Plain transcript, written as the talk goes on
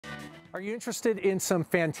Are you interested in some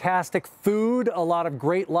fantastic food, a lot of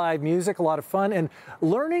great live music, a lot of fun, and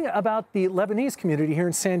learning about the Lebanese community here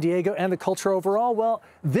in San Diego and the culture overall? Well,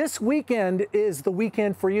 this weekend is the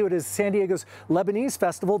weekend for you. It is San Diego's Lebanese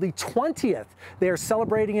Festival, the 20th. They are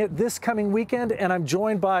celebrating it this coming weekend, and I'm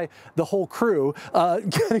joined by the whole crew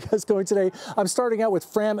getting us going today. I'm starting out with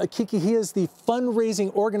Ephrem Maronite. He is the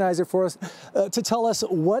fundraising organizer for us to tell us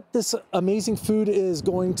what this amazing food is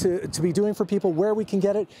going to be doing for people, where we can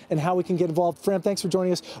get it, and how we can get involved. Ephrem, thanks for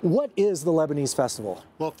joining us. What is the Lebanese Festival?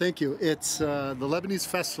 Well, thank you. It's the Lebanese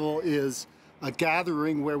Festival is a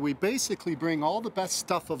gathering where we basically bring all the best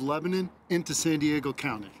stuff of Lebanon into San Diego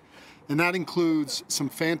County. And that includes some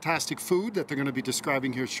fantastic food that they're going to be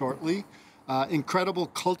describing here shortly, incredible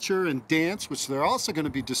culture and dance, which they're also going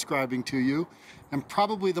to be describing to you. And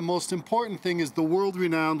probably the most important thing is the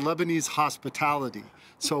world-renowned Lebanese hospitality.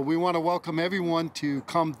 So we want to welcome everyone to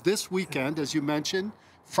come this weekend, as you mentioned,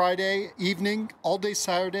 Friday evening, all day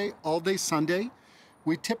Saturday, all day Sunday.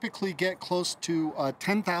 We typically get close to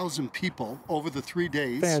 10,000 people over the 3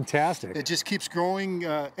 days. Fantastic. It just keeps growing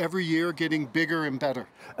every year, getting bigger and better.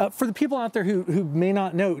 For the people out there who may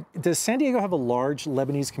not know, does San Diego have a large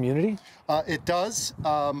Lebanese community? It does,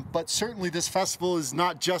 but certainly this festival is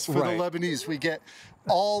not just for the Lebanese. We get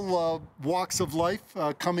all walks of life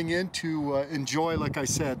coming in to enjoy, like I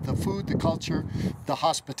said, the food, the culture, the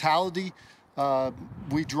hospitality.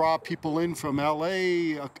 We draw people in from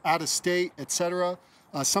LA, out of state, etc.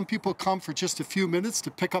 Some people come for just a few minutes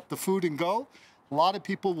to pick up the food and go. A lot of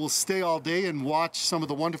people will stay all day and watch some of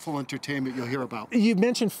the wonderful entertainment you'll hear about. You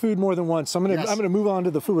mentioned food more than once, so I'm going to move on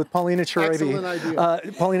to the food with Paulina Cherabi. Excellent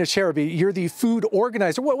idea. Paulina Cherabi, you're the food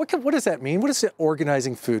organizer. What does that mean? What does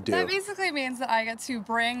organizing food do? That basically means that I get to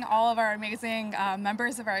bring all of our amazing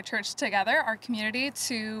members of our church together, our community,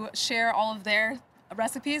 to share all of their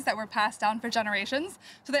recipes that were passed down for generations.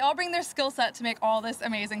 So they all bring their skill set to make all this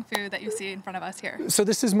amazing food that you see in front of us here. So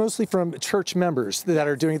this is mostly from church members that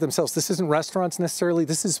are doing it themselves. This isn't restaurants necessarily.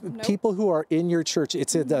 This is people who are in your church.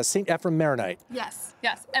 It's at St. Ephrem Maronite. Yes,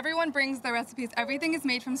 yes. Everyone brings their recipes. Everything is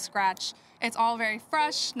made from scratch. It's all very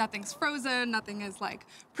fresh. Nothing's frozen. Nothing is like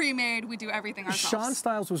pre-made. We do everything ourselves. Sean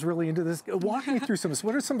Stiles was really into this. Walk me through some of this.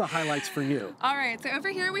 What are some of the highlights for you? All right. So over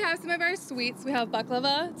here we have some of our sweets. We have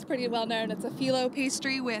baklava. It's pretty well known. It's a phyllo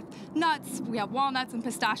pastry with nuts. We have walnuts and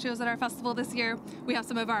pistachios at our festival this year. We have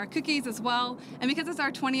some of our cookies as well. And because it's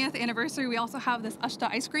our 20th anniversary, we also have this ashta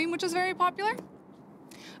ice cream, which is very popular.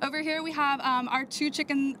 Over here we have our two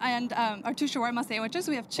chicken and our two shawarma sandwiches.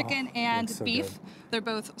 We have chicken and beef. Good. They're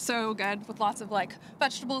both so good with lots of like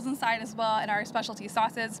vegetables inside as well, and our specialty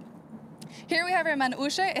sauces. Here we have our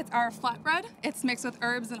manusha. It's our flatbread. It's mixed with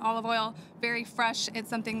herbs and olive oil. Very fresh. It's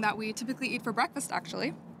something that we typically eat for breakfast,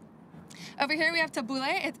 actually. Over here we have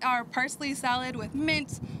tabbouleh. It's our parsley salad with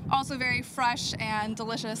mint. Also very fresh and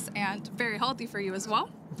delicious and very healthy for you as well.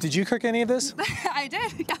 Did you cook any of this? I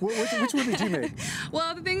did. Yeah. Which one did you make?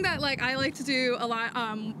 Well, the thing that I like to do a lot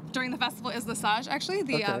during the festival is the saj. Actually,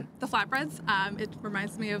 the flatbreads. It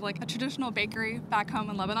reminds me of like a traditional bakery back home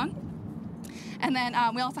in Lebanon. And then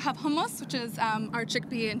we also have hummus, which is our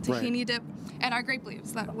chickpea and tahini dip, and our grape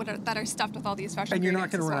leaves that are stuffed with all these fresh ingredients. And you're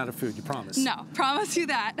not going to run out of food, you promise? No, promise you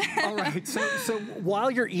that. All right. So while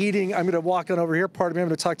you're eating, I'm going to walk on over here. Pardon me. I'm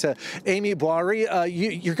going to talk to Amy Boiry.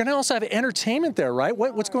 You're going to also have entertainment there, right?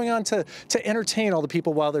 What's going on to entertain all the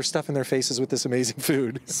people while they're stuffing their faces with this amazing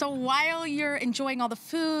food? So while you're enjoying all the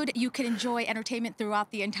food, you can enjoy entertainment throughout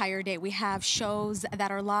the entire day. We have shows that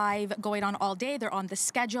are live going on all day. They're on the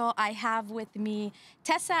schedule. I have with me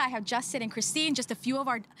Tessa, I have Justin and Christine, just a few of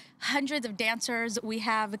our hundreds of dancers. We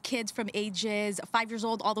have kids from ages 5 years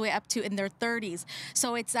old all the way up to in their 30s.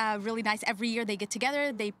 So it's really nice. Every year they get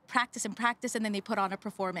together, they practice, and then they put on a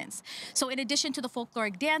performance. So in addition to the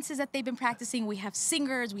folkloric dances that they've been practicing, we have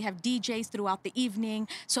singers, we have DJs throughout the evening,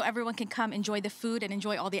 so everyone can come enjoy the food and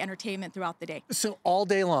enjoy all the entertainment throughout the day. So all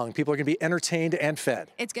day long, people are going to be entertained and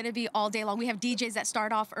fed? It's going to be all day long. We have DJs that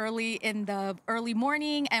start off early in the early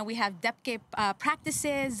morning, and we have depke practices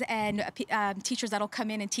and teachers that'll come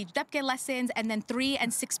in and teach depke lessons, and then 3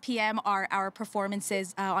 and 6 p.m. are our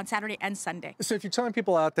performances on Saturday and Sunday. So if you're telling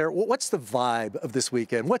people out there, what's the vibe of this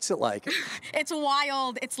weekend? What's it like? It's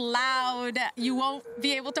wild. It's loud. You won't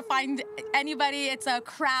be able to find anybody. It's a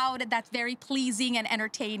crowd that's very pleasing and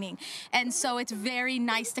entertaining. And so it's very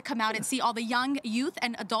nice to come out and see all the young youth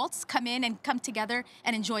and adults come in and come together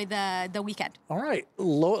and enjoy the weekend. All right.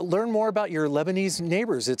 Learn more about your Lebanese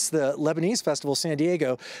neighbors. It's the Lebanese Festival San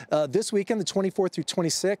Diego this weekend, the 24th through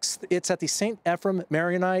 26th. It's It's at the St. Ephrem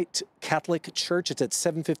Maronite Catholic Church. It's at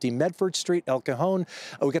 750 Medford Street, El Cajon.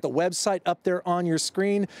 We got the website up there on your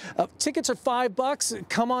screen. Tickets are $5.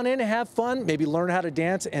 Come on in, have fun, maybe learn how to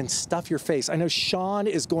dance and stuff your face. I know Sean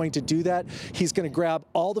is going to do that. He's going to grab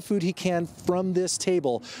all the food he can from this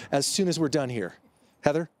table as soon as we're done here.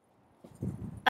 Heather?